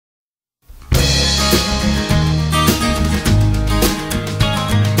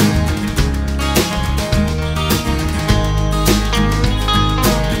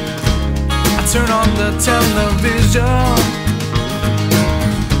the television.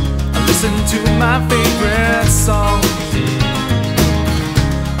 I listen to my favorite songs.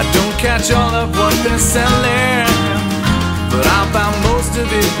 I don't catch all of what they're selling, but I'll buy most of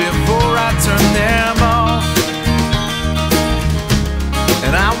it before I turn them off.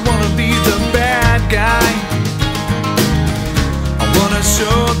 And I wanna be the bad guy. I wanna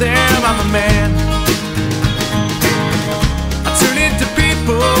show them I'm a man. I turn into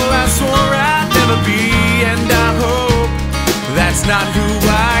people I swore I'd never be, and I hope that's not who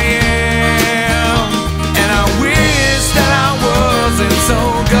I am. And I wish that I wasn't so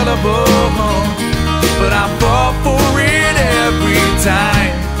gullible, but I fall for it every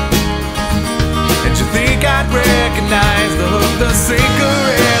time. And you think I'd recognize the hook, the sinker,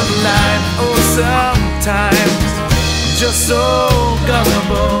 and the line? Oh, sometimes I'm just so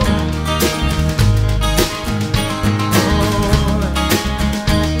gullible.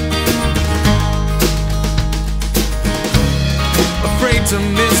 Afraid to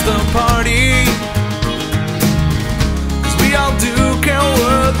miss the party, 'cause we all do care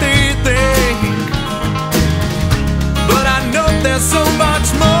what they think. But I know there's so much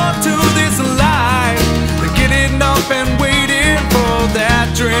more to this life than getting up and waiting for that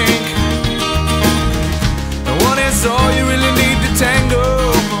drink. And one is all you really need to tango,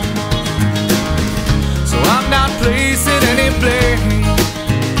 so I'm not placing any blame.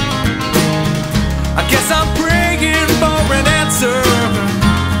 I guess I'm praying for an answer.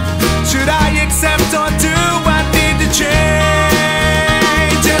 Should I accept or do I need to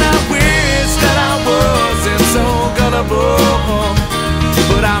change? And I wish that I wasn't so gullible,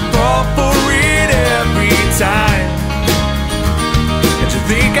 but I fall for it every time. And you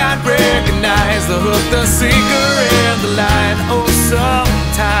think I'd recognize the hook, the sinker, and the line? Oh,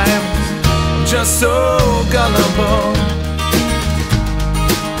 sometimes I'm just so gullible,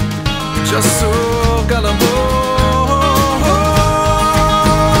 just so gullible.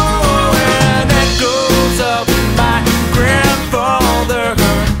 And echoes of my grandfather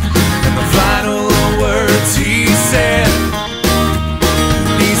and the final words he said.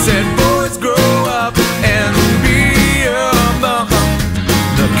 He said, boys, grow up and be among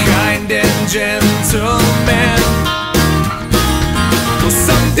the kind and gentlemen. Well,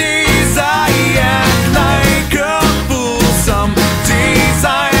 some days I act like a fool, some days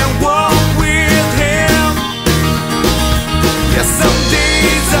I walk with him. Yeah, some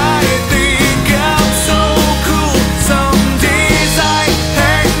days I think I'm so cool, some days I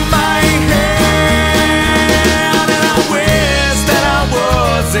hang my head. And I wish that I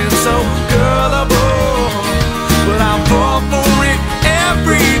wasn't so gullible, but I fall for it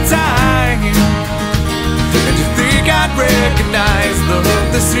every time. And you think I'd recognize the hook,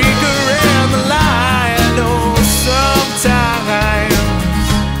 the sinker, and the line? Oh, sometimes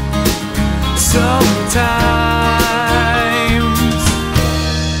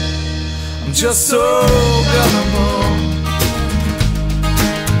I'm just so gullible,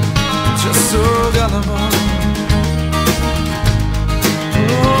 just so gullible.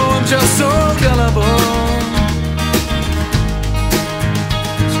 Oh, I'm just so gullible.